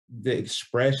the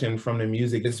expression from the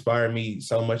music inspired me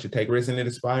so much to take risks, and it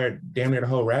inspired damn near the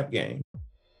whole rap game.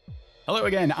 Hello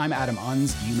again, I'm Adam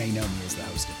Unz. You may know me as the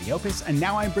host of The Opus, and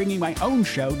now I'm bringing my own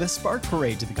show, The Spark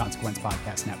Parade, to the Consequence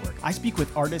Podcast Network. I speak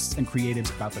with artists and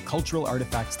creatives about the cultural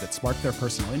artifacts that spark their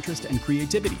personal interest and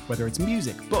creativity, whether it's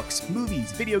music, books,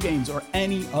 movies, video games, or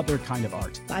any other kind of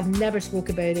art. I've never spoke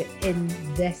about it in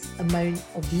this amount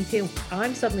of detail.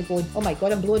 I'm suddenly going, oh my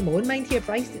God, I'm blowing my own mind here.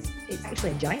 Christ, it's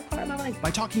actually a giant part of my life.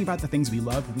 By talking about the things we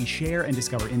love, we share and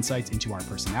discover insights into our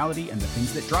personality and the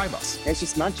things that drive us. It's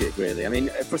just magic, really. I mean,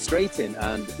 frustrating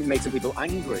and it makes some people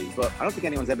angry, but I don't think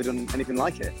anyone's ever done anything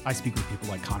like it. I speak with people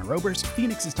like Connor Oberst,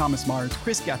 Phoenix's Thomas Mars,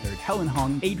 Chris Gethard, Helen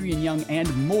Hong, Adrian Young,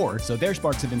 and more, so their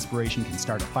sparks of inspiration can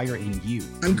start a fire in you.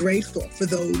 I'm grateful for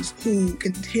those who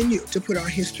continue to put our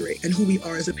history and who we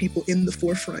are as a people in the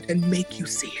forefront and make you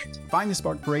see it. Find The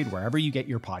Spark Parade wherever you get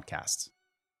your podcasts.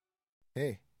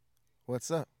 Hey,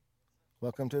 what's up?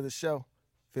 Welcome to the show.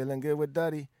 Feeling good with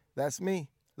Duddy. That's me.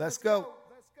 Let's go.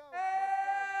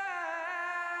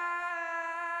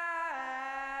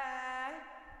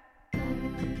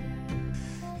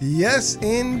 Yes,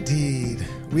 indeed.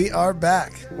 We are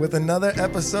back with another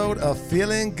episode of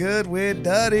Feeling Good with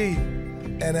Duddy.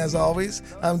 And as always,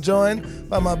 I'm joined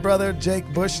by my brother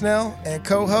Jake Bushnell and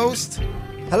co-host.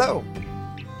 Hello.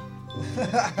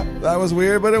 That was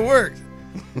weird, but it worked.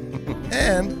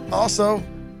 And also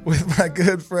with my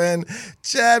good friend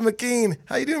Chad McKeen.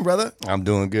 How you doing, brother? I'm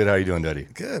doing good. How you doing, Duddy?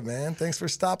 Good, man. Thanks for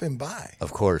stopping by.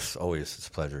 Of course. Always. It's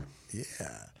a pleasure.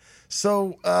 Yeah.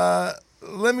 So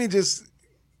let me just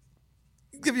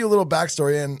give you a little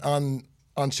backstory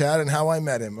on Chad and how I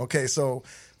met him. Okay, so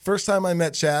first time I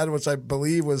met Chad, which I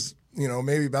believe was,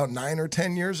 maybe about 9 or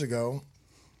 10 years ago,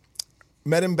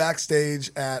 met him backstage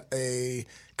at a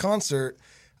concert.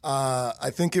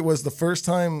 I think it was the first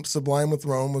time Sublime with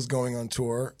Rome was going on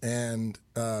tour, and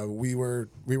we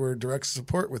were direct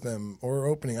support with them or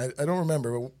opening. I don't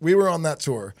remember, but we were on that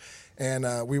tour. And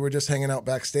we were just hanging out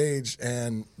backstage,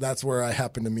 and that's where I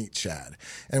happened to meet Chad.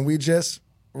 And we just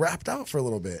rapped out for a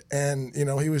little bit, and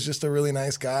he was just a really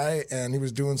nice guy, and he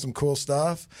was doing some cool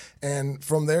stuff, and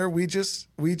from there we just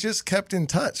kept in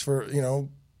touch for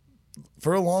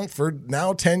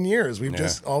now 10 years. We've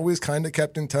just always kind of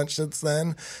kept in touch since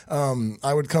then.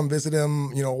 I would come visit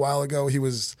him a while ago. He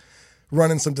was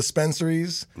running some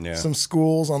dispensaries, some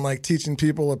schools on like teaching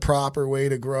people a proper way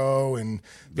to grow and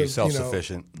be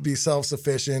self-sufficient.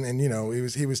 And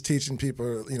he was teaching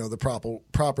people the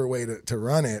proper way to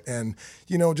run it. And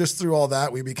just through all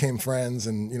that we became friends.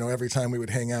 And every time we would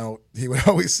hang out, he would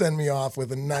always send me off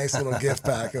with a nice little gift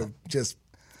pack of just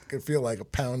could feel like a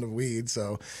pound of weed.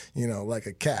 So like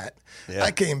a cat. Yeah.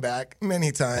 I came back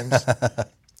many times.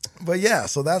 But yeah,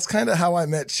 so that's kind of how I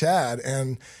met Chad.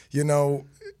 And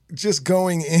just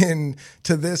going in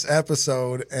to this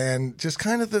episode and just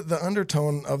kind of the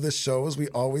undertone of this show is we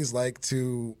always like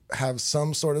to have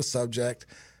some sort of subject,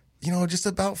 just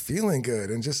about feeling good.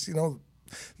 And just,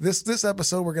 this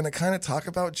episode, we're going to kind of talk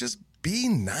about just be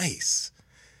nice,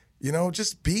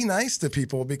 just be nice to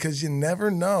people because you never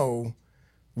know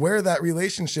where that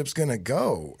relationship's going to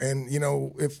go. And,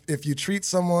 if you treat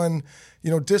someone,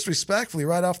 disrespectfully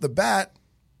right off the bat,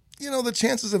 the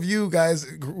chances of you guys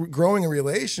growing a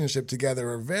relationship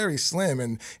together are very slim,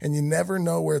 and you never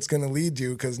know where it's going to lead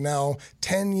you because now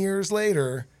 10 years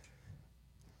later,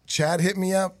 Chad hit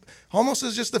me up almost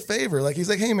as just a favor. Like he's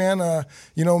like, hey man,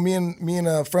 me and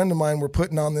a friend of mine were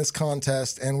putting on this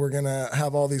contest and we're going to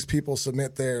have all these people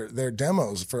submit their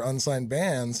demos for unsigned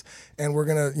bands. And we're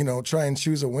going to, try and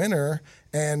choose a winner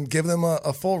and give them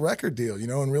a full record deal,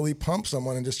 and really pump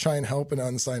someone and just try and help an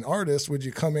unsigned artist. Would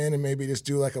you come in and maybe just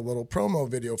do like a little promo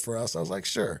video for us? I was like,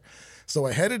 sure. So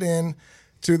I headed in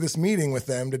to this meeting with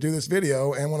them to do this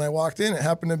video. And when I walked in, it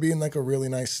happened to be in like a really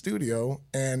nice studio.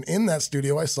 And in that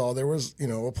studio, I saw there was,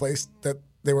 a place that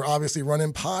they were obviously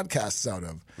running podcasts out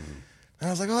of. Mm-hmm. And I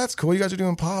was like, oh, that's cool. You guys are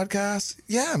doing podcasts?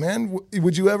 Yeah, man.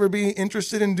 Would you ever be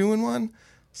interested in doing one?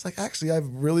 It's like, actually, I've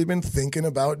really been thinking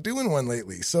about doing one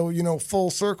lately. So,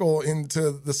 full circle into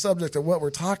the subject of what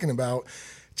we're talking about,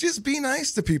 just be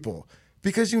nice to people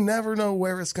because you never know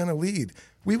where it's going to lead.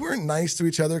 We weren't nice to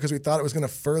each other because we thought it was going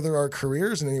to further our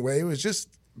careers in any way. It was just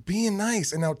being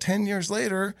nice. And now 10 years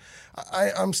later,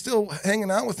 I'm still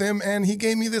hanging out with him, and he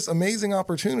gave me this amazing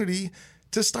opportunity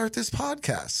to start this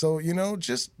podcast. So,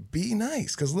 just be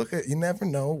nice because you never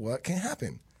know what can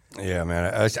happen. Yeah,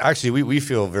 man. Actually, we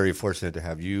feel very fortunate to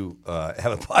have you have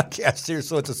a podcast here,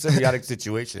 so it's a symbiotic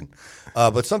situation.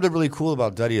 But something really cool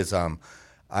about Duddy is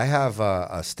I have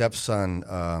a stepson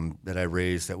that I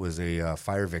raised that was a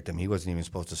fire victim. He wasn't even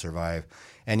supposed to survive,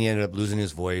 and he ended up losing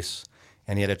his voice.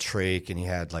 and he had a trach, and he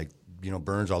had like,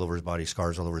 burns all over his body,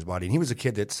 scars all over his body. And he was a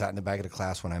kid that sat in the back of the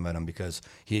class when I met him because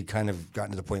he had kind of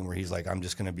gotten to the point where he's like, I'm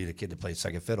just going to be the kid that plays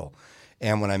second fiddle.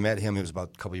 And when I met him, it was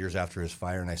about a couple years after his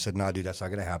fire, and I said, no, dude, that's not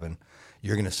going to happen.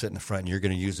 You're going to sit in the front, and you're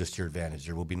going to use this to your advantage.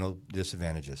 There will be no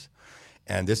disadvantages.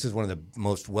 And this is one of the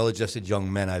most well-adjusted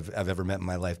young men I've ever met in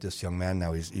my life, this young man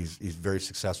now. He's very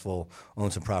successful,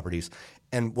 owns some properties.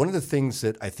 And one of the things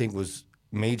that I think was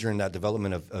major in that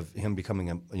development of him becoming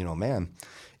a man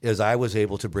is I was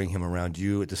able to bring him around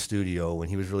you at the studio when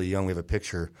he was really young. We have a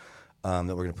picture that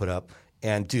we're going to put up.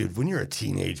 And, dude, when you're a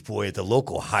teenage boy at the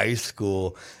local high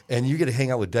school and you get to hang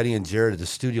out with Duddy and Jared at the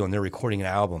studio and they're recording an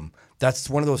album, that's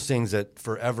one of those things that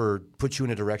forever puts you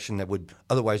in a direction that would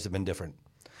otherwise have been different.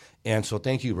 And so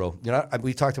thank you, bro.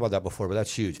 We talked about that before, but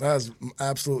that's huge. That was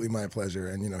absolutely my pleasure.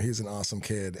 And, he's an awesome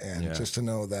kid. And just to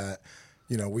know that,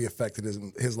 we affected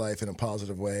his life in a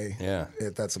positive way. Yeah.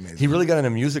 That's amazing. He really got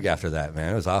into music after that,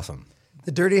 man. It was awesome.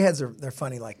 The Dirty Heads they're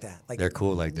funny like that. Like they're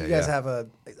cool like that. You guys have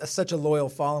such a loyal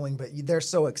following, but they're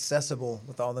so accessible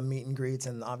with all the meet and greets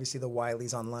and obviously the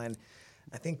Wileys online.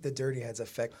 I think the Dirty Heads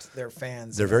affect their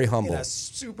fans. They're very humble in a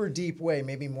super deep way,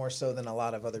 maybe more so than a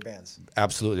lot of other bands.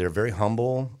 Absolutely, they're very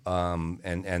humble,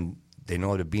 and they know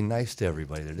how to be nice to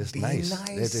everybody. They're just nice.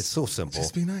 It's so simple.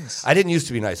 Just be nice. I didn't used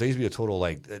to be nice. I used to be a total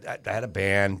I had a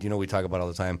band. We talk about all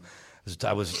the time.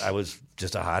 I was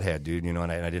just a hothead, dude. And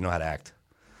I didn't know how to act.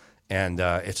 And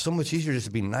it's so much easier just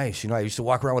to be nice. I used to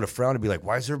walk around with a frown and be like,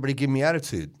 "Why is everybody giving me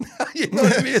attitude?" You know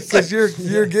what I mean? It's because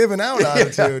you're giving out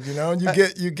attitude. And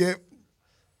you get.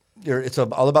 It's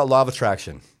all about law of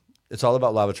attraction. It's all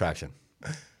about law of attraction.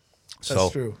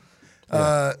 That's true.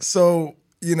 Yeah.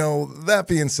 That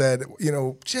being said,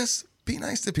 just be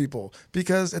nice to people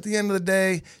because at the end of the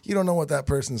day, you don't know what that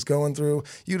person's going through.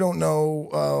 You don't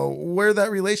know where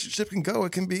that relationship can go.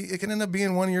 It can end up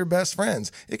being one of your best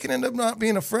friends. It can end up not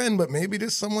being a friend, but maybe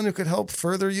just someone who could help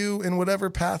further you in whatever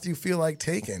path you feel like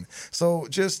taking. So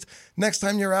just next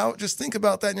time you're out, just think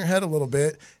about that in your head a little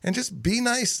bit and just be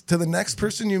nice to the next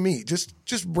person you meet. Just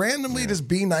randomly just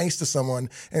be nice to someone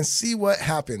and see what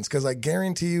happens because I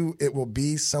guarantee you it will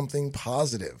be something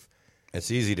positive. It's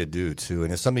easy to do, too,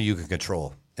 and it's something you can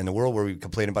control. In the world where we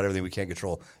complain about everything we can't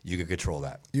control, you can control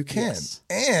that. You can. Yes.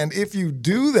 And if you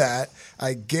do that,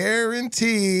 I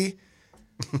guarantee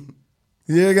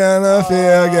you're going to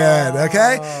feel good,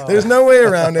 okay? There's no way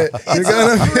around it. You're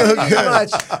going to feel good.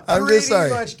 I'm just sorry.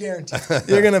 Pretty much guaranteed.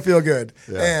 You're going to feel good.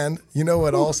 Yeah. And you know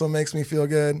what also makes me feel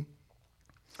good?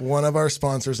 One of our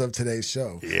sponsors of today's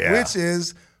show, which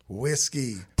is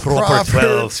whiskey.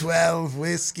 Proper 12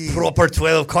 whiskey. Proper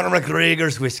 12 Conor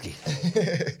McGregor's whiskey.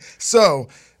 So,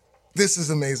 this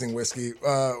is amazing whiskey.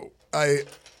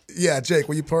 Jake,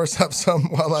 will you pour us up some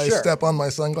while I step on my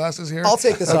sunglasses here? I'll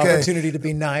take this opportunity to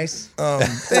be nice.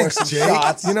 Thanks, Jake.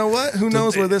 Shots. You know what? Who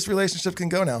knows where this relationship can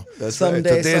go now? That's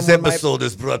someday, right. Today's episode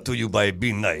is brought to you by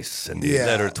Be Nice and the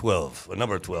letter 12,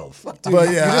 number 12. Dude,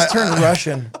 you just turned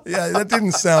Russian. Yeah, that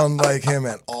didn't sound like him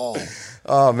at all.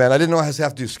 Oh, man, I didn't know I have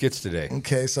to do skits today.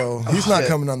 Okay, so he's not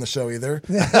coming on the show either.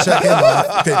 Check him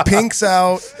off. Okay, Pink's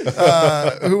out.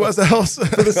 Who was else?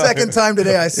 For the second time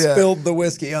today, I spilled the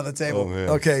whiskey on the table.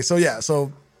 Oh, okay,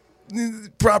 so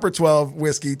Proper 12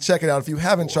 whiskey. Check it out. If you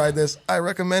haven't tried this, I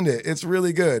recommend it. It's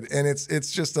really good, and it's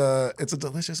a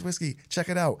delicious whiskey. Check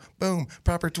it out. Boom,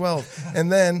 Proper 12.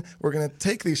 And then we're gonna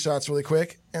take these shots really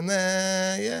quick, and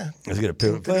then let's get a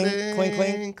clink,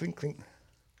 clink, clink, clink.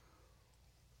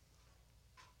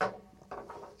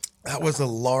 That was a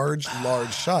large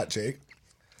shot, Jake.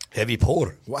 Heavy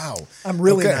pour. Wow. I'm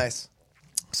really nice.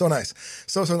 So nice.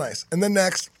 So nice. And then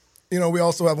next, we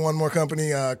also have one more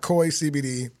company, Koi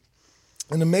CBD.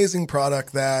 An amazing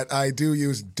product that I do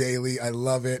use daily. I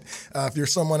love it. If you're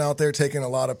someone out there taking a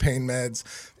lot of pain meds,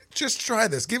 just try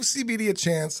this. Give CBD a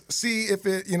chance. See if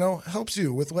it, helps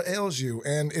you with what ails you.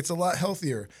 And it's a lot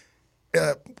healthier.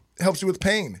 Helps you with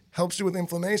pain. Helps you with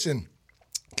inflammation.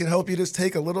 Can help you just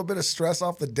take a little bit of stress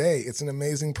off the day. It's an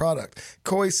amazing product.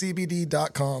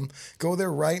 KoiCBD.com. Go there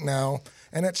right now.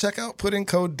 And at checkout, put in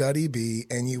code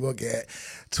DuddyB and you will get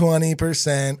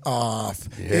 20% off.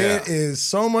 Yeah. It is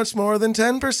so much more than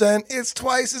 10%. It's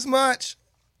twice as much.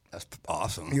 That's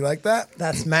awesome. You like that?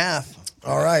 That's math.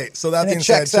 All right. So that being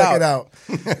said, check it out.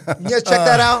 You guys check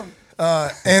that out?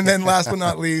 And then last but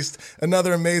not least,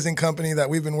 another amazing company that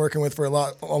we've been working with for a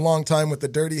long time with the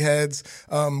Dirty Heads.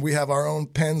 We have our own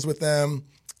pens with them.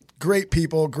 Great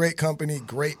people, great company,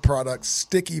 great product,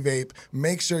 Sticky Vape.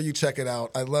 Make sure you check it out.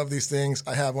 I love these things.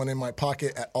 I have one in my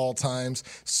pocket at all times.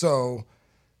 So,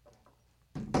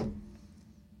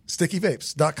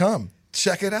 stickyvapes.com.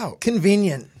 Check it out.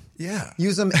 Convenient. Yeah.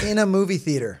 Use them in a movie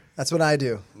theater. That's what I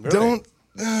do. Really?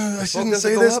 I shouldn't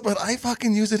say this, but I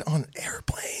fucking use it on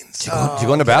airplanes. Do you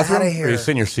go in the bathroom, outta or here. you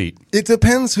sit in your seat? It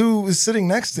depends who is sitting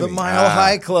next to The me. Mile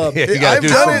High Club. You gotta I've do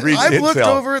done some it. breathing I've looked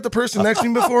itself. over at the person next to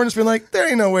me before and just been like, there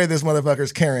ain't no way this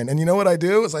motherfucker's carrying. And you know what I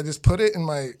do is I just put it in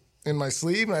my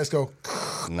sleeve and I just go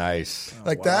Nice.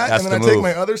 like that. That's and then the I take move.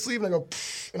 my other sleeve and I go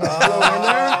and I blow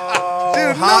in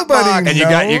there. Dude, nobody box. And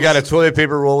knows. you got a toilet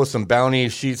paper roll with some Bounty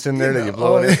sheets in there that you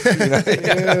blow it in. You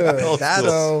know? That's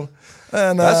So,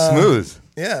 and, That's smooth.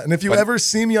 Yeah. And if you ever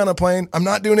see me on a plane, I'm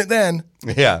not doing it then.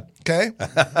 Yeah. Okay.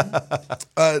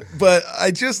 But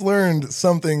I just learned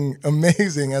something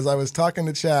amazing as I was talking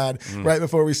to Chad right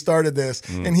before we started this.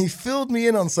 And he filled me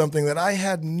in on something that I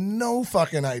had no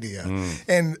fucking idea.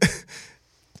 And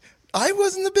I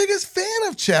wasn't the biggest fan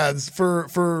of Chad's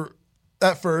for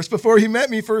at first before he met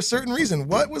me for a certain reason.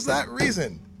 What was that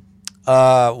reason?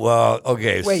 Well,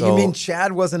 okay. Wait, so, you mean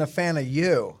Chad wasn't a fan of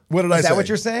you? What did I Is say? that what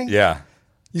you're saying? Yeah.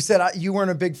 You said you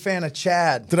weren't a big fan of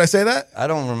Chad. Did I say that? I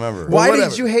don't remember. Why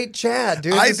whatever. did you hate Chad,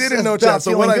 dude? I This didn't is know about Chad.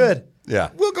 So feeling what good. Yeah.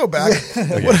 We'll go back.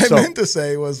 What so- I meant to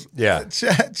say was, Yeah.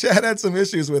 Chad had some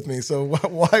issues with me. So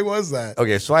why was that?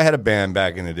 Okay, so I had a band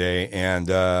back in the day, and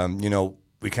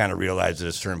we kind of realized at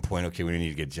a certain point, okay, we need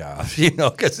to get jobs,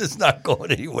 because it's not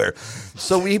going anywhere.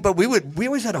 So we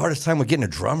always had the hardest time with getting a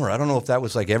drummer. I don't know if that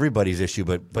was like everybody's issue,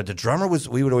 but the drummer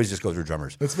we would always just go through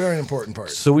drummers. That's a very important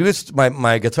part. So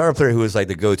my guitar player, who was like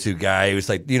the go-to guy, he was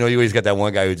like, you always got that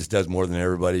one guy who just does more than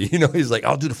everybody. He's like,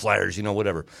 I'll do the flyers,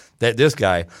 whatever. This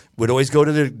guy would always go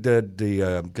to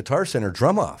the Guitar Center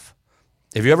drum off.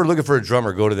 If you're ever looking for a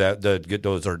drummer, go to that.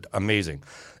 Those are amazing.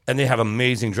 And they have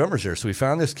amazing drummers there. So we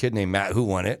found this kid named Matt who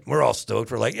won it. We're all stoked.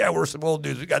 We're like, yeah, we're some old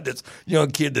dudes. We got this young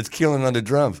kid that's killing on the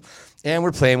drums. And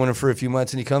we're playing with him for a few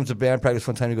months. And he comes to band practice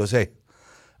one time and he goes, hey,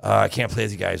 I can't play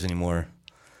with you guys anymore.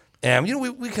 And,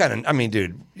 we kind of,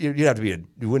 dude, you'd have to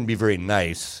you wouldn't be very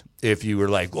nice if you were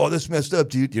like, oh, this messed up,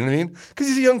 dude. You know what I mean? Because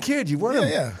he's a young kid. You want him.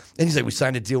 Yeah. And he's like, we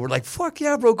signed a deal. We're like, fuck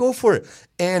yeah, bro, go for it.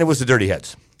 And it was the Dirty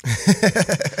Heads.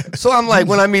 So I'm like,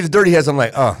 when I meet the Dirty Heads, I'm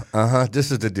like, this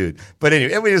is the dude. But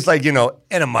anyway, it was just like,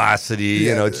 animosity,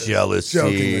 jealousy.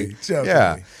 Jokingly.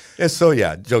 Yeah. And so,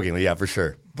 jokingly, yeah, for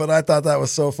sure. But I thought that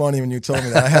was so funny when you told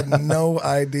me that. I had no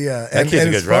idea. That kid's a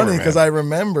it's good drummer, funny because man. I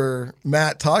remember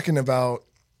Matt talking about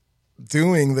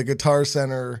doing the Guitar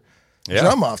Center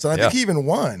drum offs. And I think he even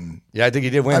won. Yeah, I think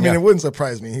he did win. It wouldn't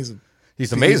surprise me.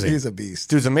 He's amazing. He's a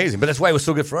beast. Dude's amazing. But that's why it was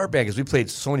so good for our band because we played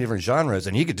so many different genres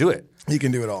and he could do it. He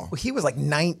can do it all. Well, he was like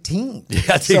 19. Yeah,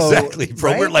 that's exactly, bro.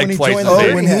 right? We're like When he twice joined as the big.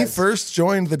 Dirty When he Heads. first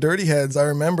joined the Dirty Heads, I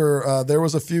remember there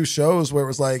was a few shows where it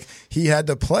was like he had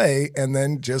to play and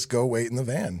then just go wait in the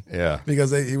van. Yeah.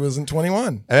 Because he wasn't 21.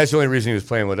 And that's the only reason he was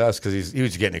playing with us because he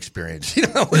was getting experience.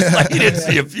 It was like he didn't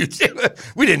see a future.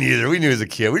 We didn't either. We knew he was a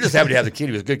kid. We just happened to have the kid.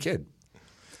 He was a good kid.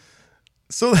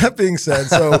 So that being said,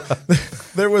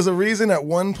 there was a reason at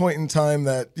one point in time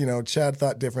that, Chad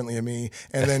thought differently of me.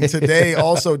 And then today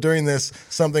also during this,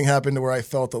 something happened to where I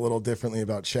felt a little differently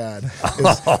about Chad.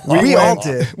 We all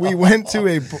did. We went to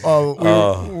we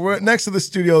were next to the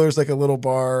studio, there's like a little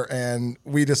bar and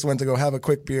we just went to go have a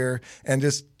quick beer and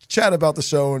just chat about the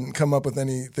show and come up with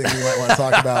anything we might want to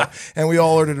talk about. And we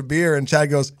all ordered a beer and Chad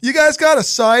goes, you guys got a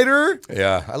cider?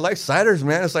 Yeah, I like ciders,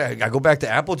 man. It's like I go back to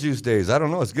apple juice days. I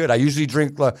don't know. It's good. I usually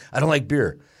drink, I don't like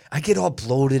beer. I get all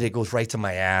bloated. It goes right to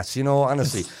my ass.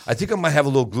 Honestly, I think I might have a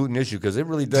little gluten issue because it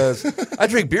really does. I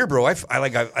drink beer, bro.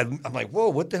 I'm like, whoa,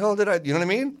 what the hell did I, you know what I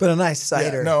mean? But a nice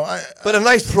cider. But a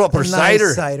nice proper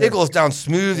cider. It goes down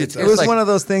smooth. It was like one of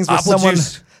those things where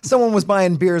someone was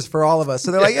buying beers for all of us.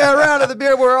 So they're like, yeah, round of the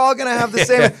beer. We're all going to have the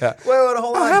same. Wait,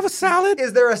 hold on. I'll have a salad.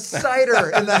 Is there a cider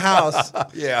in the house?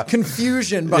 Yeah.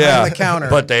 Confusion behind the counter.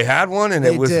 But they had one and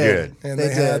it was good. And they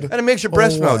did. And it makes your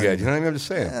breath smell good. You know what I mean? I'm just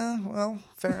saying. Well,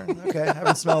 fair. Okay. I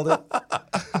haven't smelled it.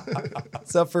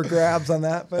 It's up for grabs on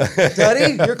that. But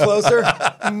Duddy, you're closer.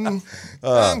 I'm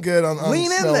good on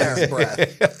lean in smelling there. his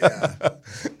breath.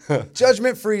 Yeah.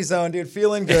 Judgment-free zone, dude.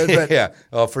 Feeling good, but yeah.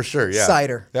 Oh, for sure. Yeah.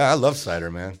 Cider. Yeah, I love cider,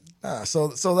 man. So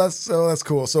that's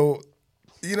cool. So,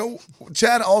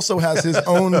 Chad also has his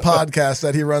own podcast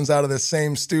that he runs out of this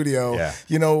same studio. Yeah.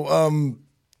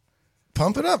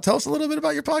 Pump it up. Tell us a little bit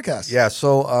about your podcast. Yeah.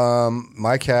 So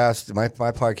my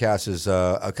podcast is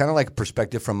kind of like a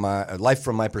perspective from my life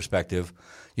from my perspective.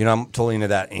 I'm totally into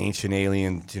that ancient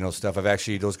alien stuff.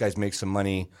 Those guys make some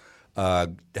money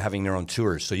having their own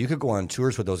tours. So you could go on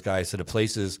tours with those guys to the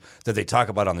places that they talk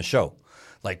about on the show.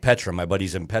 Like Petra, my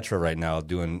buddy's in Petra right now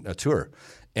doing a tour.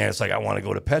 And it's like, I want to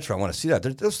go to Petra. I want to see that.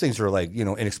 Those things are like,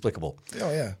 inexplicable.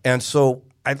 Oh, yeah. And so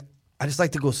I I just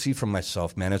like to go see for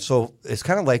myself, man. It's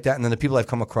kind of like that. And then the people I've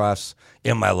come across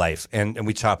in my life, and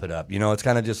we chop it up. You know, it's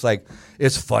kind of just like,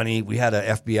 it's funny. We had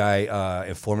an FBI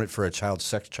informant for a child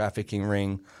sex trafficking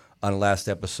ring on the last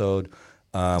episode.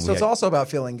 So it's also about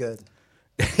feeling good.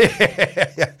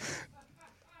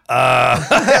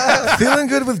 Feeling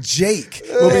good with Jake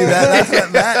will be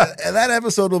that. That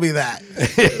episode will be that.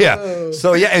 Yeah.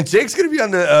 So yeah, and Jake's going to be on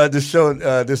the show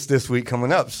this week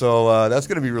coming up. So that's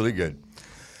going to be really good.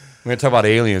 We're going to talk about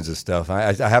aliens and stuff.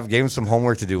 I gave him some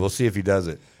homework to do. We'll see if he does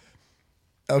it.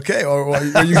 Okay. Or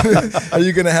are you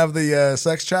going to have the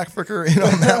sex trafficker in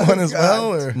on that one as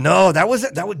well? Or? No, that was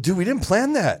dude. We didn't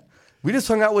plan that. We just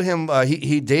hung out with him.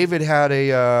 David had he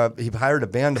hired a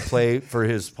band to play for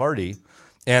his party,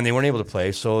 and they weren't able to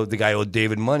play. So the guy owed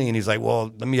David money, and he's like,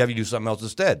 "Well, let me have you do something else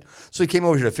instead." So he came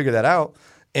over here to figure that out,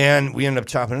 and we ended up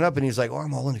chopping it up. And he's like, "Oh,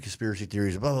 I'm all into conspiracy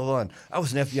theories, blah blah blah." And I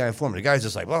was an FBI informant. The guy's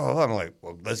just like, "Blah blah blah." I'm like,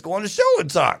 "Well, let's go on the show and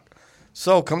talk."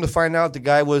 So come to find out, the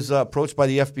guy was approached by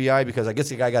the FBI because I guess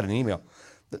the guy got an email.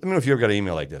 Let me know if you ever got an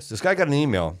email like this. This guy got an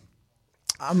email.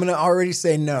 I'm going to already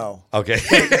say no. Okay.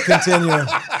 Continue.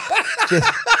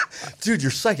 Dude, you're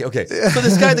psychic. Okay. So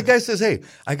the guy says, "Hey,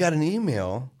 I got an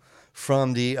email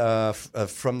from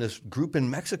from this group in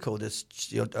Mexico that's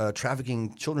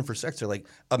trafficking children for sex. They're like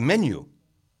a menu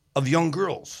of young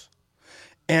girls."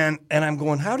 And I'm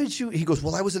going, "How did you?" He goes,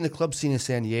 "Well, I was in the club scene in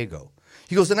San Diego."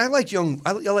 He goes, "And I like young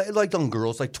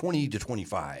girls, like 20 to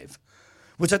 25."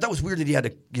 Which I thought was weird that he had to,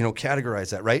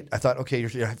 categorize that, right? I thought, okay,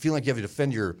 I feel like you have to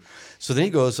defend your. So then he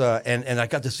goes, and I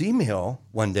got this email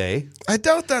one day. I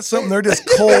doubt that's something they're just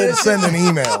cold sending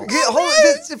email.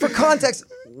 For context,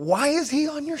 why is he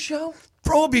on your show?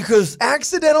 Bro, because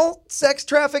accidental sex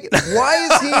trafficking. Why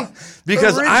is he?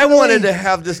 Because I wanted to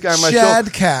have this guy on my show.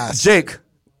 Shadcast. Jake,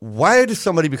 how does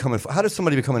somebody become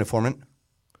an informant?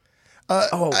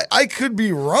 I could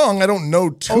be wrong. I don't know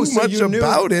too much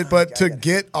about it, but to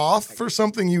get off for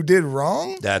something you did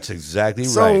wrong? That's exactly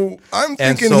right. So I'm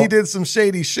thinking he did some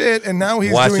shady shit, and now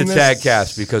he's doing this. Watch the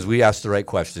Chadcast because we asked the right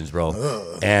questions, bro.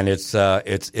 And it's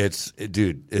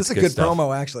dude. This is a good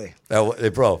promo, actually.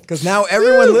 Bro. Because now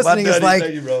everyone listening is like,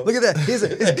 look at that. He's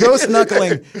ghost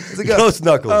knuckling. Ghost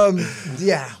knuckling.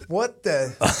 Yeah. What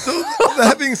the?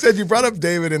 That being said, you brought up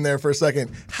David in there for a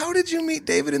second. How did you meet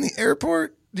David in the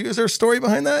airport? Is there a story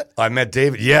behind that? I met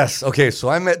David. Yes. Okay, so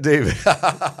I met David.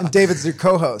 And David's your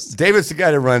co-host. David's the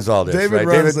guy that runs all this. David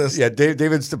runs this. Yeah,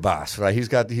 David's the boss, right? He's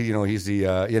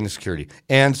the in the security.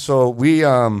 And so we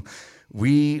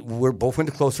were both went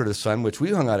to Closer to the Sun, which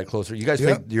we hung out at Closer. You guys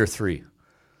played year 3.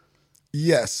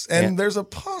 Yes, and there's a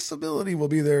possibility we'll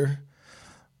be there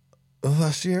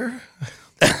last year.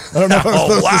 I don't know if I'm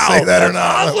supposed to say that or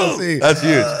not. Awesome. We'll see. That's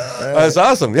huge. That's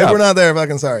awesome. Yeah. If we're not there,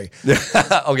 fucking sorry.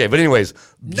 Okay, but anyways,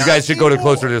 you guys should go to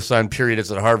Closer to the Sun, period. It's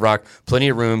at Hard Rock. Plenty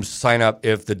of rooms. Sign up.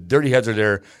 If the Dirty Heads are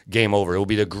there, game over. It will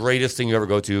be the greatest thing you ever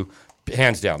go to,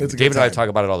 hands down. David and I talk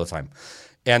about it all the time.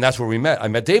 And that's where we met. I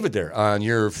met David there on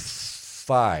year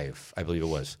 5, I believe it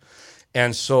was.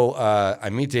 And so I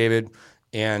meet David.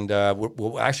 And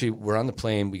we're on the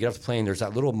plane. We get off the plane. There's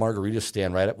that little margarita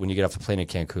stand right up when you get off the plane in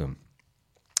Cancun.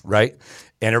 Right?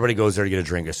 And everybody goes there to get a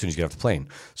drink as soon as you get off the plane.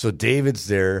 So David's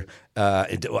there.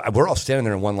 We're all standing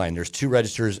there in one line. There's 2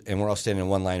 registers, and we're all standing in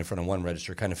one line in front of one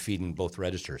register, kind of feeding both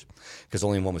registers because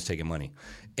only one was taking money.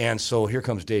 And so here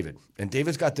comes David. And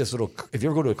David's got this little – if you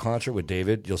ever go to a concert with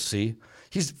David, you'll see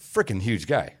he's a freaking huge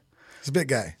guy. He's a big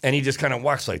guy. And he just kind of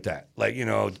walks like that. Like, and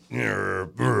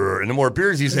the more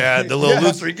beers he's had, the little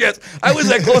looser he gets. I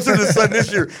was at Closer to the Sun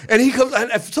this year, and he comes,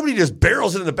 and somebody just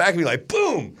barrels it in the back of me like,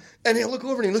 boom. And he'll look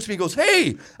over and he looks at me and goes,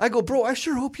 "Hey." I go, "Bro, I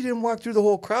sure hope you didn't walk through the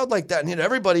whole crowd like that and hit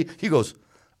everybody." He goes,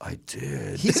 "I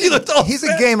did." He's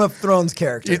a Game of Thrones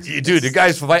character. Dude, the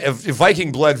guy's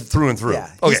Viking blood through and through.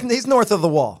 Yeah, okay. He's north of the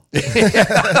wall.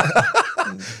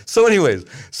 So anyways,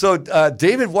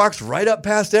 David walks right up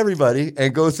past everybody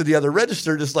and goes to the other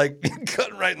register just like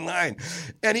cutting right in line.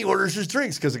 And he orders his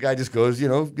drinks because the guy just goes,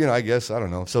 I guess, I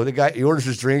don't know. So he orders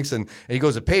his drinks and he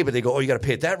goes to pay, but they go, "Oh, you got to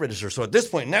pay at that register." So at this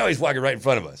point, now he's walking right in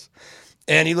front of us.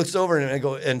 And he looks over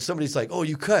and somebody's like, "Oh,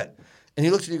 you cut." And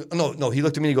he looks at me, no, he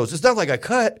looked at me and he goes, "It's not like I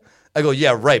cut." I go,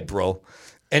 "Yeah, right, bro."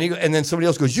 And then somebody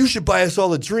else goes, "You should buy us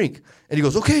all a drink." And he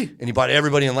goes, "Okay." And he bought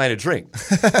everybody in line a drink.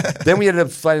 Then we ended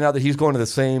up finding out that he's going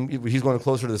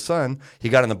Closer to the Sun. He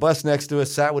got on the bus next to us,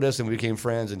 sat with us, and we became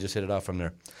friends and just hit it off from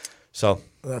there. So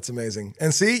that's amazing.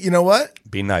 And see, you know what?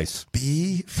 Be nice.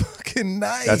 Be fucking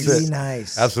nice. That's it. Be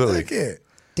nice. Absolutely. Like it.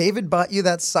 David bought you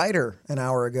that cider an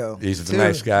hour ago. He's a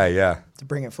nice guy, yeah. To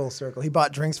bring it full circle. He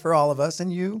bought drinks for all of us,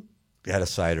 and you had a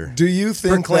cider. Do you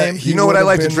think you know what I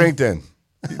like to drink then?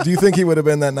 Do you think he would have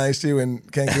been that nice to you in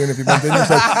Cancun if you bumped in and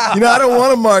said, I don't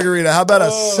want a margarita. How about a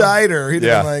cider? He'd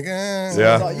have been like,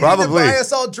 Yeah, You probably. need to buy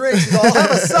us all drinks. I'll have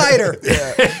a cider.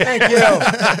 Thank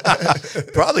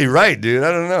you. Probably right, dude.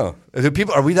 I don't know.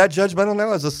 Are we that judgmental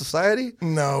now as a society?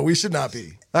 No, we should not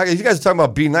be. You guys are talking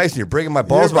about being nice and you're breaking my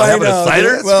balls about I having know, a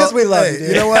cider? dude. Because we love you, dude.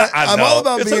 You know what? I I'm know. all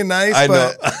about being nice, I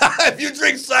know. but If you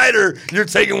drink cider, you're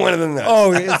taking one of the nuts.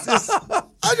 Oh,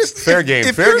 it's Fair game.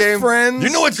 If Fair your game. friends-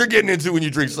 You know what you're getting into when you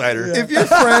drink cider. if your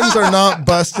friends are not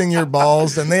busting your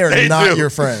balls, then they are They not do. your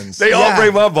friends. They all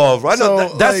break my balls. I know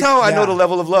So, that's like, how I know yeah. the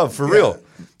level of love, for real.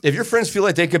 If your friends feel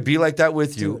like they could be like that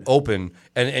with you, open,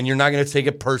 and you're not going to take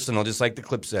it personal, just like the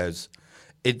clip says,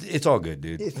 it's all good,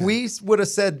 dude. If we would have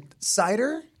said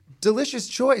cider, delicious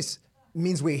choice,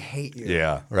 means we hate you.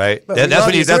 Yeah, right? But That's we love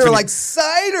when you. you, So that's we were when like,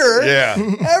 cider?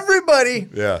 Yeah. Everybody.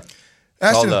 yeah. It's all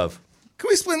Ashton, love. can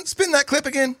we spin that clip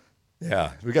again?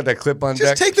 Yeah. We got that clip on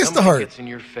Just deck. take this to Somebody heart. gets in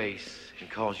your face and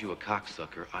calls you a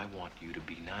cocksucker, I want you to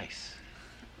be nice.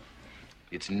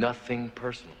 It's nothing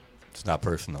personal. It's not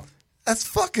personal. That's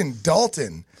fucking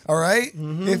Dalton, all right?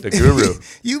 If, The guru.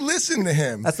 you listen to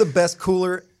him. That's the best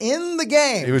cooler in the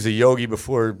game. He was a yogi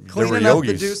before there were Cleaning up the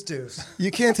yogis. deuce. You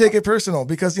can't take it personal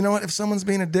because you know what? If someone's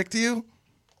being a dick to you,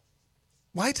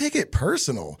 why take it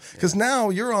personal? Because now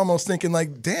you're almost thinking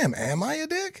like, damn, am I a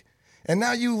dick? And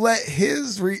now you let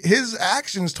his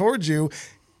actions towards you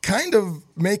kind of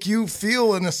make you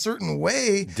feel in a certain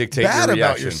way Dictate bad your about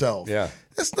reaction. yourself. Yeah.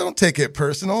 Just don't take it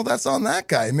personal. That's on that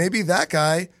guy. Maybe that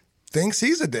guy thinks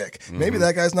he's a dick. Maybe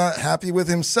that guy's not happy with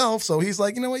himself, so he's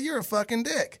like, you know what, you're a fucking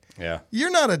dick. Yeah. You're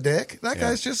not a dick. That Yeah.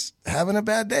 guy's just having a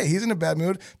bad day. He's in a bad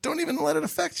mood. Don't even let it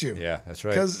affect you. Yeah, that's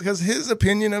right. Because his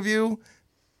opinion of you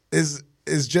is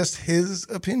just his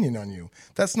opinion on you.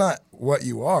 That's not what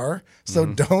you are. So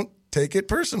don't take it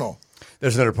personal.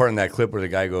 There's another part in that clip where the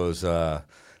guy goes,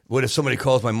 what if somebody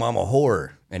calls my mom a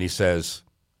whore? And he says,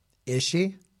 Is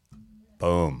she?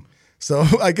 boom. So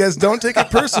I guess don't take it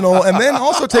personal, and then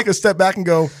also take a step back and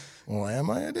go, well,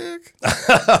 am I a dick?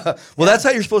 Well, that's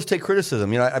how you're supposed to take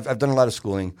criticism. You know, I've done a lot of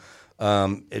schooling.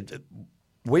 The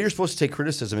way you're supposed to take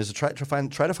criticism is to try to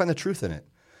find the truth in it.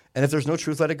 And if there's no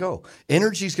truth, let it go.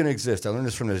 Energy is going to exist. I learned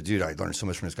this from this dude. I learned so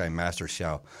much from this guy, Master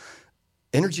Xiao.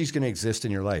 Energy is going to exist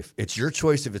in your life. It's your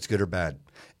choice if it's good or bad.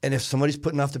 And if somebody's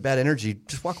putting off the bad energy,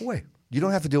 just walk away. You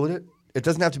don't have to deal with it. It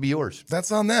doesn't have to be yours.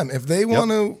 That's on them. If they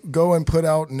want to go and put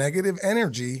out negative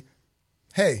energy,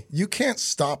 hey, you can't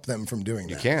stop them from doing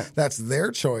that. You can't. That's their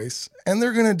choice, and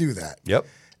they're going to do that. Yep.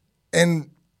 And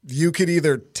you could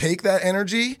either take that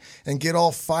energy and get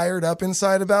all fired up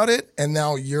inside about it, and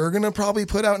now you're going to probably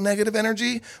put out negative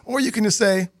energy, or you can just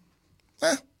say,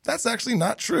 that's actually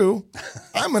not true.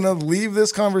 I'm going to leave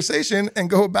this conversation and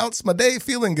go about my day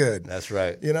feeling good. That's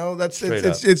right. You know, Straight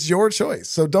it's your choice.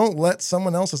 So don't let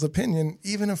someone else's opinion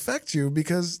even affect you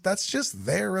because that's just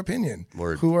their opinion.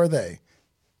 Word. Who are they?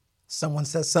 Someone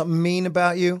says something mean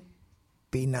about you,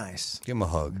 be nice. Give him a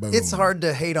hug. It's hard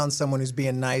to hate on someone who's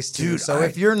being nice to you. Dude, So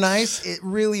if you're nice, it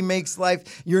really makes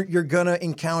life. You're gonna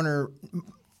encounter.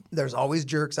 There's always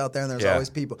jerks out there, and there's always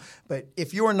people. But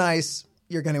if you're nice,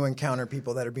 you're going to encounter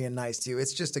people that are being nice to you.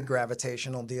 It's just a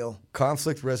gravitational deal.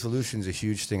 Conflict resolution is a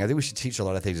huge thing. I think we should teach a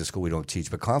lot of things at school we don't teach,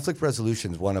 but conflict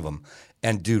resolution is one of them.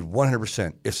 And dude,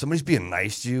 100%, if somebody's being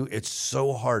nice to you, it's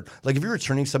so hard. Like if you're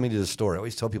returning something to the store, I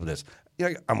always tell people this.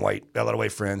 You know, I'm white, got a lot of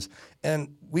white friends,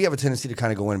 and we have a tendency to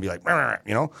kind of go in and be like,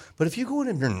 you know. But if you go in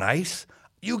and you're nice,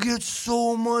 you get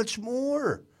so much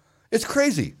more. It's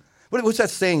crazy. What's that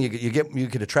saying? You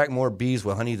could attract more bees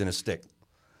with honey than a stick.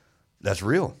 That's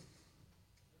real.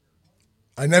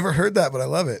 I never heard that, but I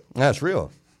love it. That's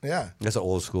real. Yeah. That's an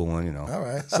old school one, you know. All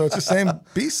right. So it's the same.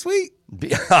 Be sweet. Be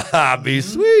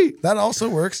sweet. That also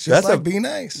works just That's like be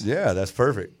nice. Yeah, that's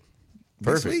perfect.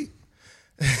 Perfect.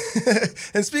 Be sweet.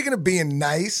 And speaking of being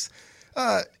nice,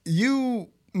 you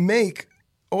make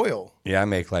oil. Yeah, I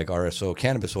make like RSO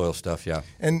cannabis oil stuff. Yeah.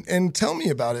 And tell me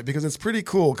about it because it's pretty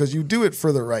cool because you do it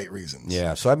for the right reasons.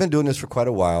 Yeah. So I've been doing this for quite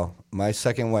a while. My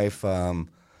second wife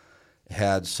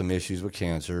had some issues with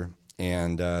cancer.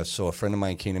 And so a friend of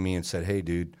mine came to me and said, hey,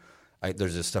 dude,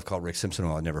 there's this stuff called Rick Simpson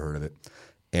oil. I'd never heard of it.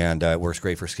 And it works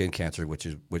great for skin cancer, which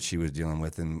is what she was dealing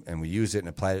with. And we used it and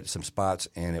applied it to some spots,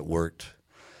 and it worked.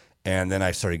 And then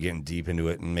I started getting deep into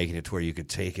it and making it to where you could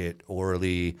take it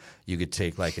orally. You could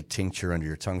take like a tincture under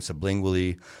your tongue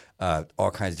sublingually,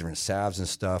 all kinds of different salves and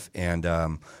stuff. And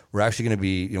we're actually going to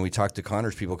be, you know, we talked to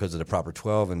Connor's people because of the Proper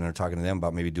 12, and they're talking to them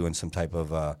about maybe doing some type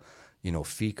of,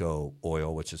 FICO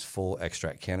oil, which is full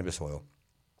extract cannabis oil.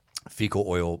 fecal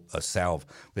oil salve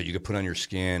that you could put on your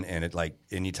skin, and it like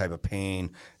any type of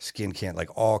pain, skin can't,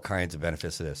 like all kinds of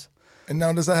benefits to this. And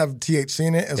now, does that have THC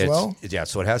in it as well? Yeah,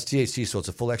 so it has THC, so it's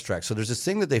a full extract. So there's this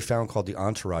thing that they found called the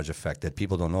entourage effect that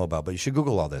people don't know about, but you should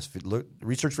Google all this.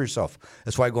 Research for yourself.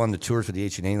 That's why I go on the tours with the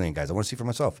Ancient Alien guys. I want to see for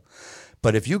myself.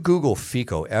 But if you Google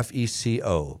FECO,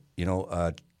 F-E-C-O,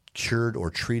 cured or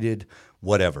treated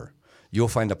whatever, you'll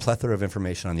find a plethora of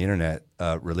information on the internet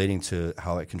relating to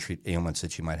how it can treat ailments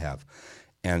that you might have.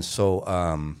 And so,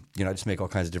 I just make all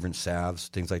kinds of different salves,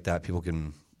 things like that people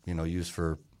can, use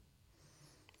for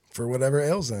whatever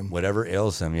ails them. Whatever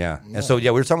ails them, yeah. And so, we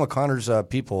were talking with Connor's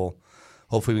people.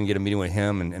 Hopefully we can get a meeting with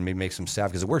him and maybe make some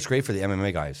salve, because it works great for the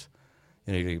MMA guys.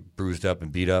 You get bruised up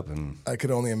and beat up. And I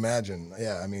could only imagine.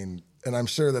 Yeah, I mean, and I'm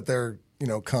sure that they're,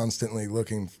 constantly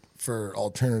looking for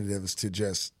alternatives to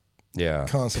just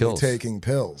constantly taking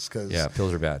pills. Cause,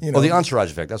 pills are bad. The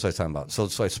entourage effect, that's what I was talking about.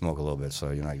 So I smoke a little bit, so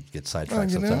I get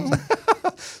sidetracked sometimes.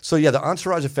 So the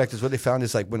entourage effect is what they found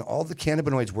is like when all the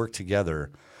cannabinoids work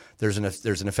together, there's an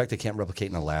effect they can't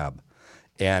replicate in a lab.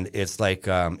 And it's like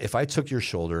if I took your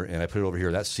shoulder and I put it over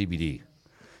here, that's CBD.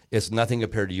 It's nothing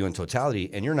compared to you in totality,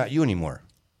 and you're not you anymore.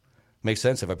 Makes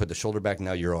sense? If I put the shoulder back,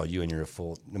 now you're all you and you're a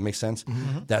full. It makes sense?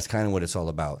 Mm-hmm. That's kind of what it's all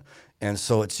about. And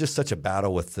so it's just such a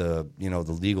battle with the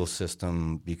legal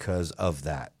system because of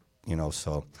that.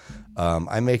 So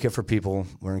I make it for people.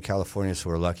 We're in California, so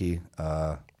we're lucky.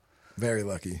 Very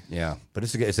lucky. Yeah, but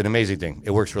it's an amazing thing.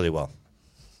 It works really well.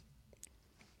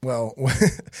 Well,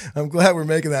 I'm glad we're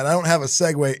making that. I don't have a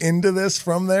segue into this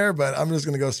from there, but I'm just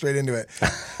going to go straight into it.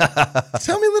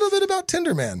 Tell me a little bit about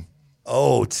Tinder Man.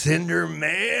 Oh, Tinder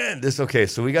Man.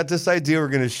 So we got this idea we're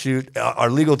going to shoot.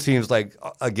 Our legal team's like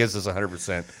against us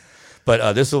 100%.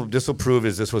 But this will prove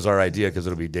this was our idea because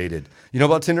it'll be dated. You know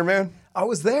about Tinder Man? I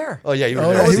was there. Oh, yeah, you were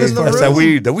there. He was in the room. That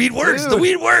weed. The weed works. Dude. The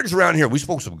weed works around here. We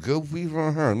smoked some good weed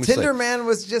around here. Tinder Man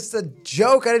was just a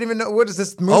joke. I didn't even know. What is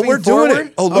this moving we're forward? doing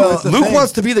it. Oh, Luke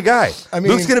wants to be the guy.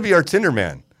 Luke's going to be our Tinder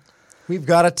Man. We've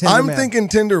got a Tinder Man. I'm thinking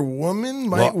Tinder Woman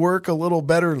might work a little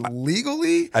better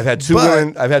legally. I've had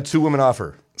two women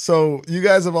offer. So you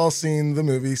guys have all seen the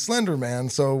movie Slender Man.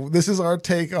 So this is our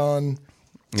take on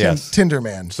Tinder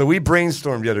Man. So we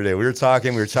brainstormed the other day. We were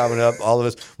talking. We were chopping it up. All of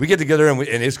us. We get together and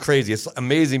it's crazy. It's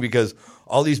amazing because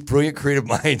all these brilliant creative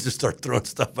minds just start throwing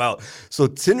stuff out. So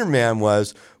Tinder Man we're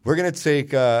going to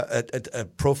take a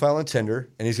profile on Tinder,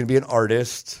 and he's going to be an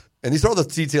artist. And these are all the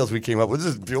details we came up with.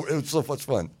 It was so much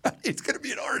fun. He's going to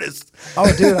be an artist.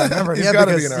 Oh, dude, I remember.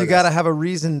 Because you got to have a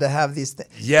reason to have these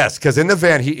things. Yes, because in the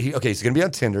van, he's going to be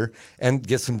on Tinder and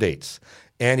get some dates.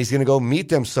 And he's going to go meet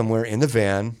them somewhere in the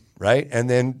van, right? And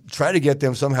then try to get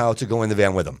them somehow to go in the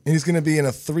van with him. And he's going to be in a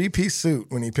 3-piece suit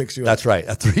when he picks you up. That's right.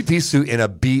 A 3-piece suit in a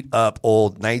beat-up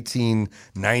old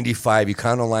 1995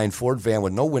 Econoline Ford van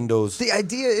with no windows. The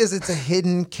idea is it's a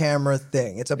hidden camera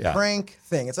thing. It's a prank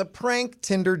thing. It's a prank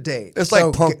Tinder date. It's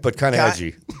like punk, but kind of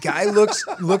edgy. Guy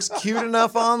looks cute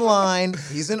enough online.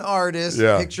 He's an artist.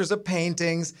 Yeah. Pictures of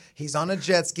paintings. He's on a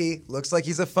jet ski. Looks like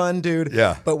he's a fun dude.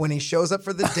 Yeah. But when he shows up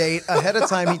for the date, ahead of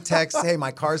time he texts, "Hey,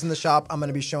 my car's in the shop. I'm going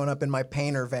to be showing up in my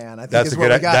painter van." I think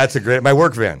that's a great my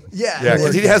work van. Yeah. Yeah,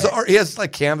 because he has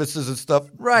like canvases and stuff.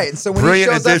 Right. So when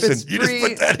brilliant he shows addition. up, it's you free.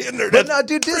 just put that in there. But no,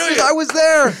 dude, I was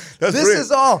there. This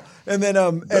is all. And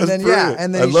then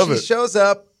she shows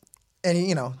up. And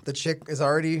the chick is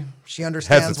already, she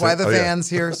understands why the van's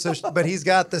here. So, but he's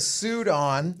got the suit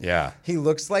on. Yeah. He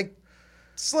looks like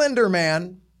Slender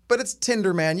Man, but it's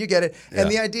Tinder Man. You get it. Yeah.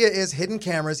 And the idea is hidden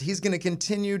cameras. He's going to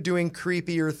continue doing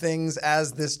creepier things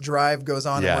as this drive goes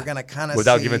on. And we're going to kind of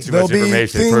without giving too much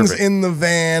information. There'll be things in the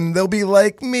van. There'll be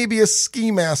like maybe a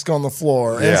ski mask on the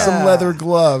floor and some leather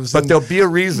gloves. But there'll be a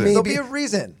reason. There'll be a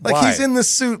reason. Like he's in the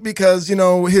suit because,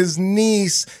 his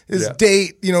niece, his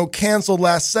date, canceled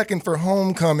last second for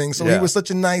homecoming. So he was such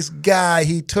a nice guy.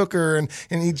 He took her and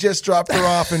he just dropped her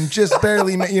off and just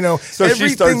barely, So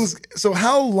everything's. So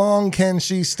how long can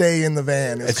she stay in the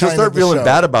van? And she'll start feeling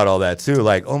bad about all that too.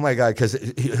 Like, oh my God, because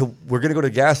we're going to go to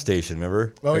a gas station,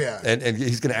 remember? Oh yeah. And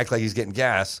he's going to act like he's getting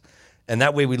gas. And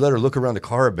that way we let her look around the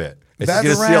car a bit.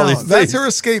 That's her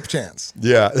escape chance.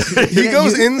 Yeah. He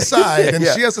goes inside and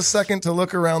she has a second to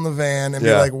look around the van and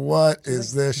be like, what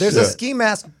is this There's shit? a ski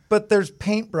mask, but there's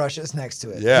paintbrushes next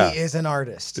to it. Yeah. He is an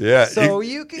artist. Yeah. So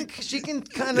she can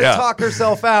kind of talk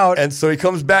herself out. And so he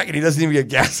comes back and he doesn't even get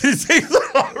gas. He takes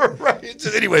it all right.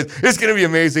 So anyways, it's going to be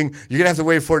amazing. You're going to have to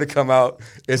wait for it to come out.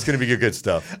 It's going to be good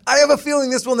stuff. I have a feeling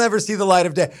this will never see the light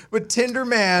of day. But Tinder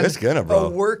Man, it's gonna, bro. A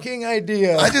working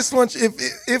idea. I just want you,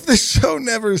 if the show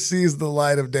never sees the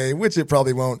light of day, which it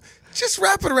probably won't, Just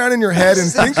wrap it around in your head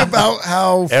and think about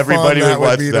how Everybody fun that would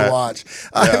would be watch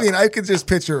that. to watch. I mean, I could just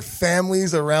picture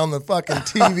families around the fucking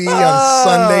TV on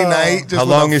Sunday night. Just How with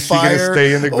long a is she gonna fire.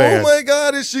 stay in the van? Oh my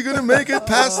God, is she gonna make it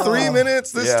past 3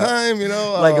 minutes this time? You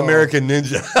know, Like American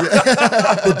Ninja.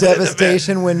 The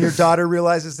devastation when your daughter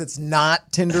realizes it's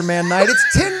not Tinderman night. It's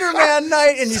Tinderman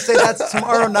night, and you say that's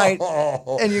tomorrow night,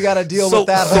 and you got to deal with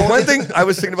that. So one thing I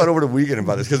was thinking about over the weekend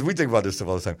about this, because we think about this stuff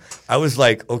all the time. I was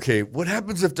like, okay, what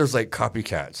happens if there's like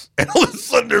copycats, and all of a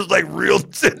sudden there's like real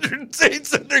Tinder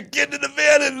dates, and they're getting in the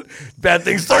van, and bad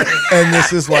things start. And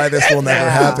this is why this will never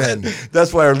happen.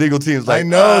 That's why our legal team's like, I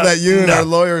know that you and no. our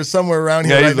lawyer is somewhere around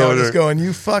here Yeah, right he's now over just there. going,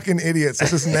 you fucking idiots.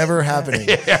 This is never happening.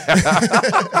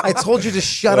 I told you to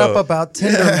shut up about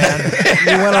Tinderman.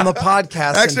 You went on the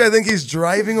podcast. Actually, I think he's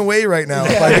driving away right now.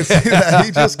 If I can see that.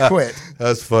 He just quit.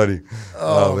 That's funny.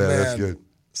 Oh man, that's good.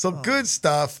 So good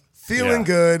stuff. Feeling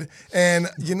good. And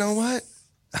you know what?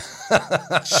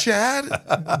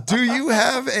 Chad, do you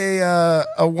have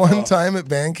a one time at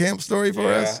band camp story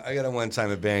for us? I got a one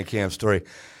time at band camp story.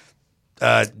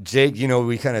 Jake, you know,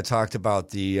 we kind of talked about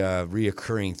the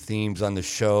reoccurring themes on the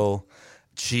show.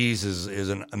 Cheese is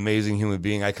an amazing human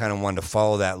being. I kind of wanted to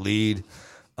follow that lead.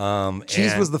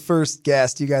 Cheese was the first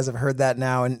guest. You guys have heard that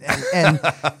now, and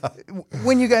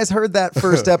when you guys heard that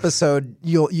first episode,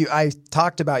 I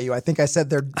talked about you. I think I said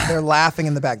they're laughing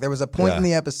in the back. There was a point in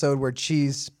the episode where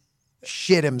Cheese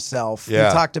shit himself. Yeah.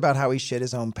 He talked about how he shit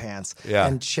his own pants. Yeah.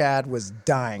 And Chad was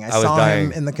dying. I was saw dying.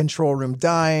 him in the control room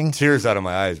dying. Tears out of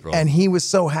my eyes, bro. And he was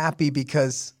so happy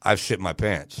because I've shit my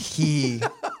pants. he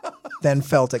then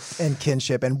felt in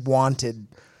kinship and wanted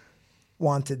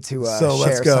to So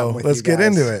let's share go. some with Let's you get guys.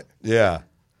 into it. Yeah.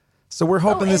 So we're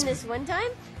hoping and this. this one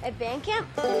time at band camp.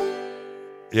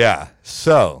 Yeah.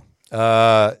 So,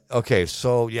 okay.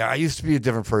 So, yeah, I used to be a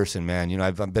different person, man. You know,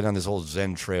 I've been on this whole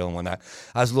Zen trail and whatnot.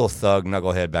 I was a little thug,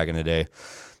 knucklehead back in the day.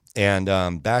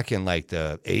 And back in like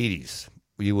the 80s,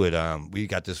 we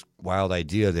got this wild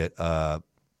idea that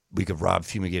we could rob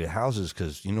fumigated houses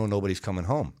because, you know, nobody's coming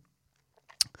home.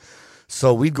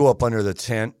 So we'd go up under the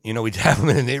tent. You know, we'd have them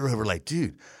in the neighborhood. We're like,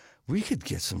 dude, we could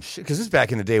get some shit. Because this is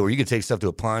back in the day where you could take stuff to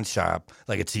a pawn shop,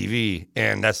 like a TV,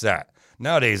 and that's that.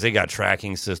 Nowadays, they got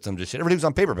tracking systems and shit. Everything was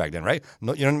on paper back then, right?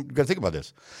 No, you got to think about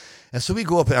this. And so we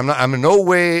go up, and I'm in no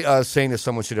way saying that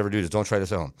someone should ever do this. Don't try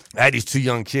this at home. I had these two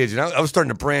young kids, and I was starting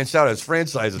to branch out as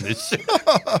franchising this shit.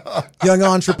 Young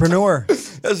entrepreneur.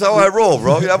 That's how I roll,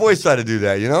 bro. I've always tried to do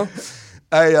that, you know?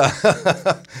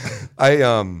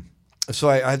 So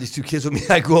I had these two kids with me.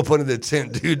 I go up under the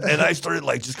tent, dude, and I started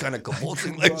like just kind of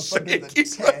convulsing, like shaking,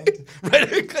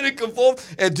 right? I kind of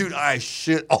convulsed, and dude, I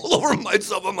shit all over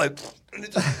myself. I'm like, and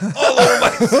it's just all over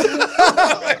myself.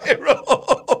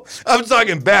 I'm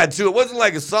talking bad too. It wasn't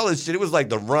like a solid shit. It was like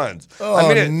the runs.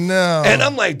 Oh, no. And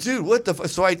I'm like, dude, what the fuck?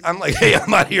 So I'm like, hey,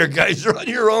 I'm out of here, guys. You're on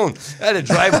your own. I had to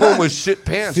drive home with shit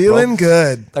pants. Feeling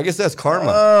good. I guess that's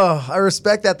karma. Oh, I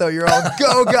respect that though. You're all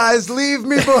go, guys, leave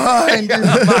me behind. I'm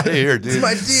out of here, dude. It's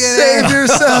my DNA. Save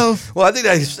yourself. Well, I think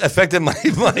that affected my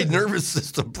nervous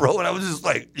system, bro. And I was just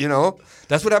like, you know,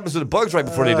 that's what happens to the bugs right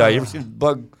before they die. You ever seen a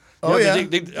bug? Oh, yeah. I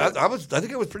think I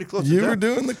was pretty close to You death. were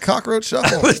doing the cockroach I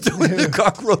shuffle. was doing the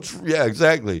cockroach. Yeah,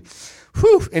 exactly.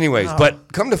 Whew. Anyways,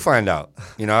 but come to find out,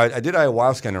 you know, I did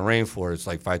ayahuasca in the rainforest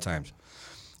like 5 times.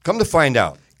 Come to find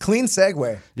out. Clean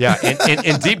segue. Yeah,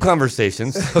 in deep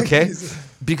conversations, okay?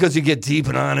 Because you get deep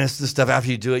and honest and stuff after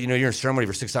you do it. You know, you're in ceremony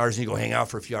for 6 hours and you go hang out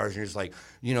for a few hours and you're just like,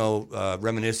 you know,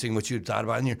 reminiscing what you had thought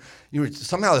about. And you were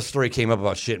somehow the story came up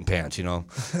about shit in pants, you know?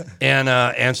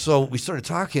 And so we started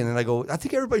talking and I go, I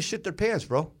think everybody shit their pants,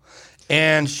 bro.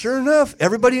 And sure enough,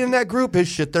 everybody in that group has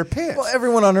shit their pants. Well,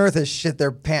 everyone on earth has shit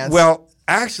their pants. Well,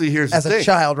 actually, here's as the thing. a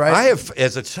child, right? I have,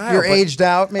 as a child. You're aged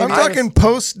out, maybe. I'm talking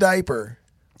post diaper.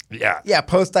 Yeah. Yeah,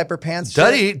 post diaper pants.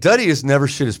 Duddy has never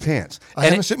shit his pants. I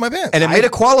haven't shit my pants. And it made a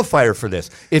qualifier for this.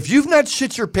 If you've not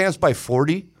shit your pants by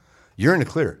 40, you're in the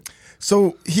clear.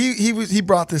 So he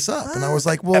brought this up, and I was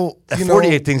like, well, At you 48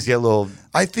 know, things get a little.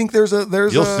 I think there's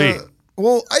You'll see.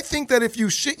 Well, I think that if you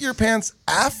shit your pants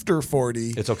after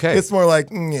 40, It's okay. It's more like,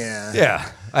 yeah.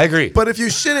 Yeah, I agree. But if you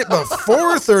shit it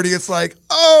before 30, it's like,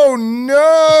 oh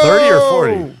no. 30 or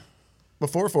 40?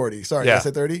 Before 40. Sorry, Yeah. I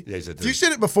said 30? Yeah, you said 30. If you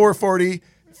shit it before 40,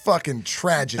 fucking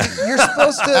tragedy. You're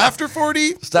supposed to. After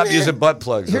 40, Stop using butt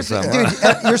plugs or something. Dude,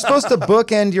 you're supposed to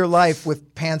bookend your life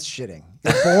with pants shitting.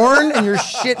 You're born and you're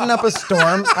shitting up a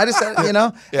storm. I just said, you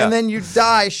know, Yeah. and then you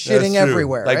die shitting That's true.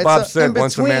 everywhere. Like right? Bob So in said,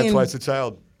 once a man, between, twice a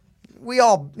child. We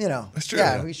all, you know, That's true.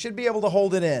 yeah, we should be able to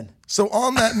hold it in. So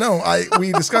on that note,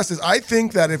 we discussed this. I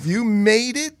think that if you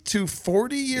made it to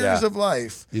 40 years Yeah. of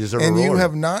life You deserve a and you reward.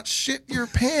 have not shit your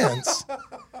pants,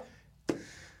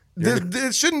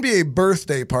 It shouldn't be a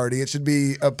birthday party. It should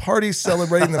be a party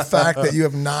celebrating the fact that you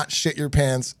have not shit your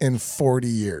pants in 40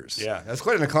 years. Yeah, that's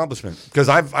quite an accomplishment. Because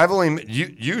I've only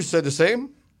you said the same.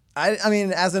 I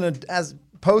mean, as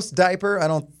post diaper, I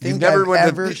don't think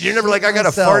You're never like I got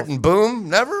a fart and boom.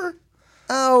 Never.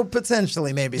 Oh,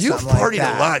 potentially, maybe. You've something partied like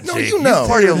that. a lot, Jake. No, you know.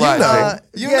 You've partied a lot,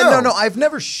 Jake. No. I've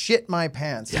never shit my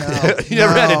pants. No, you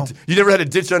never had a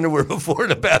ditch underwear before in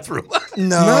the bathroom.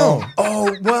 No.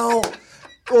 Oh well.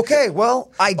 Okay,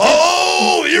 well, I did.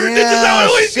 Oh, this is how it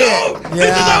always goes. Yeah.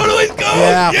 This is how it always goes.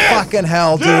 Yeah, yes. Fucking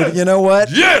hell, dude. Yes. You know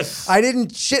what? Yes. I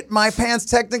didn't shit my pants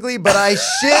technically, but I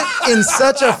shit in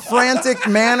such a frantic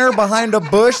manner behind a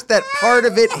bush that part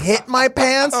of it hit my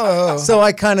pants. So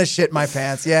I kind of shit my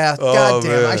pants. Yeah,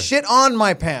 goddamn. I shit on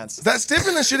my pants. That's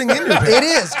different than shitting in your pants. It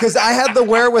is, because I had the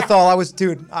wherewithal. I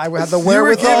had the wherewithal. You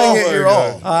were giving it your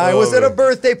all. I was at a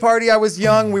birthday party. I was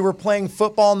young. We were playing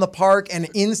football in the park, and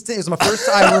it was my first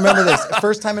time. I remember this.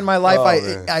 First time in my life,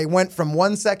 I went from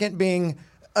 1 second being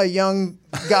a young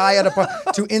guy at a party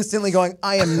to instantly going,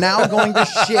 I am now going to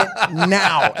shit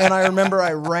now. And I remember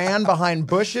I ran behind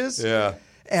bushes. Yeah.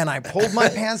 And I pulled my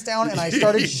pants down and I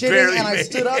started shitting and I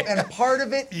stood up and part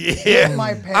of it hit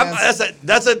my pants.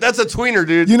 That's a tweener,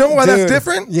 dude. You know why that's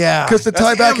different? Yeah. Because to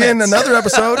tie back in another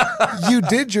episode, you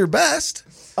did your best.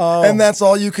 And that's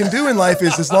all you can do in life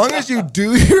is as long as you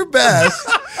do your best,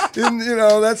 and,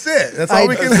 that's it. That's all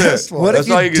we can ask for. What that's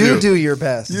if you do your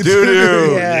best? You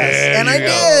do. Yes. And I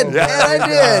did. Yeah. And I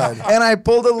did. And I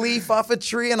pulled a leaf off a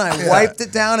tree and I wiped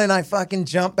it down and I fucking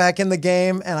jumped back in the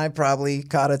game and I probably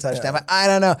caught a touchdown. But I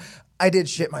don't know. I did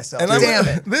shit myself. And damn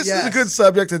it. This is a good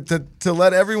subject to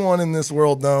let everyone in this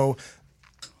world know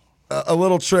a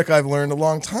little trick I've learned a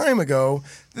long time ago.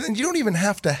 Then you don't even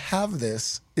have to have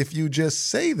this if you just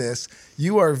say this.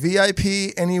 You are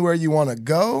VIP anywhere you want to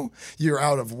go. You're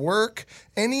out of work.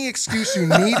 Any excuse you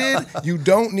needed, you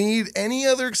don't need any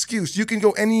other excuse. You can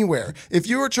go anywhere. If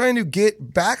you are trying to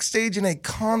get backstage in a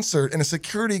concert and a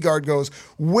security guard goes,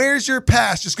 "Where's your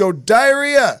pass?" Just go,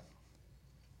 "Diarrhea."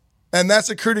 And that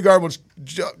security guard will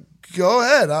go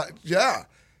ahead. Yeah.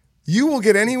 You will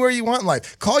get anywhere you want in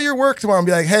life. Call your work tomorrow and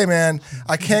be like, "Hey, man,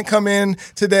 I can't come in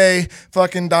today.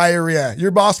 Fucking diarrhea." Your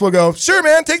boss will go, "Sure,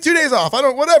 man, take 2 days off.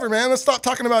 Whatever, man. Let's stop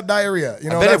talking about diarrhea." I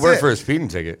bet it worked for a speeding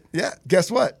ticket. Yeah. Guess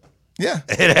what? Yeah.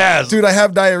 It has. Dude, I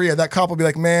have diarrhea. That cop will be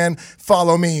like, "Man,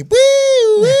 follow me."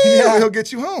 Woo, yeah. He'll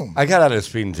get you home. I got out of a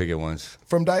speeding ticket once.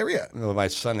 From diarrhea. My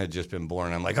son had just been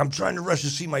born. I'm like, I'm trying to rush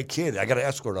to see my kid. I got to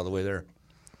escort all the way there.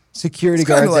 Security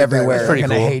guards everywhere are going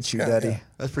to cool. hate you, Duddy.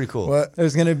 That's pretty cool. What?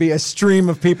 There's going to be a stream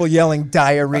of people yelling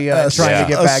diarrhea and trying to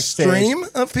get backstage. A stream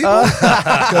of people?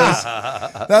 Because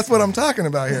that's what I'm talking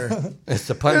about here. It's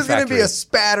the pun There's going to be a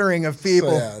spattering of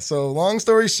people. So long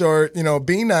story short,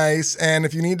 be nice. And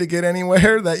if you need to get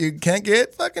anywhere that you can't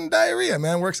get, fucking diarrhea,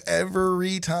 man. Works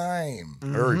every time.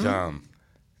 Every time.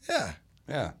 Yeah.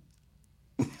 Yeah.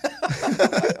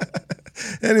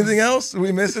 Anything else? Did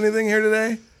we miss anything here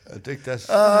today? I think that's.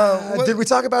 Did we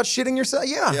talk about shitting yourself?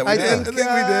 Yeah, I think we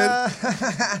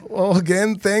did. Well,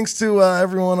 again, thanks to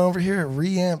everyone over here at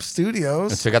Reamp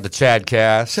Studios. Let's check out the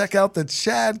Chadcast. Check out the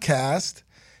Chadcast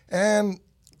and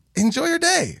enjoy your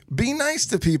day. Be nice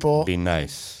to people. Be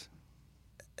nice.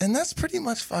 And that's pretty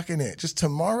much fucking it. Just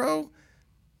tomorrow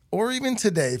or even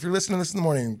today, if you're listening to this in the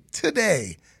morning,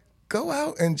 today, go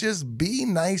out and just be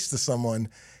nice to someone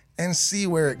and see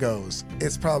where it goes.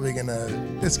 It's probably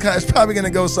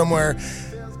gonna go somewhere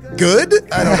good.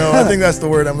 I don't know. I think that's the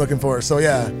word I'm looking for. So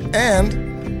yeah.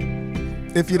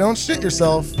 And if you don't shit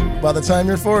yourself by the time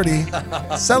you're 40,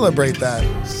 celebrate that.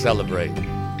 Celebrate.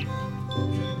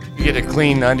 You get a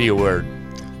clean underwear.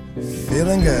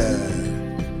 Feeling good.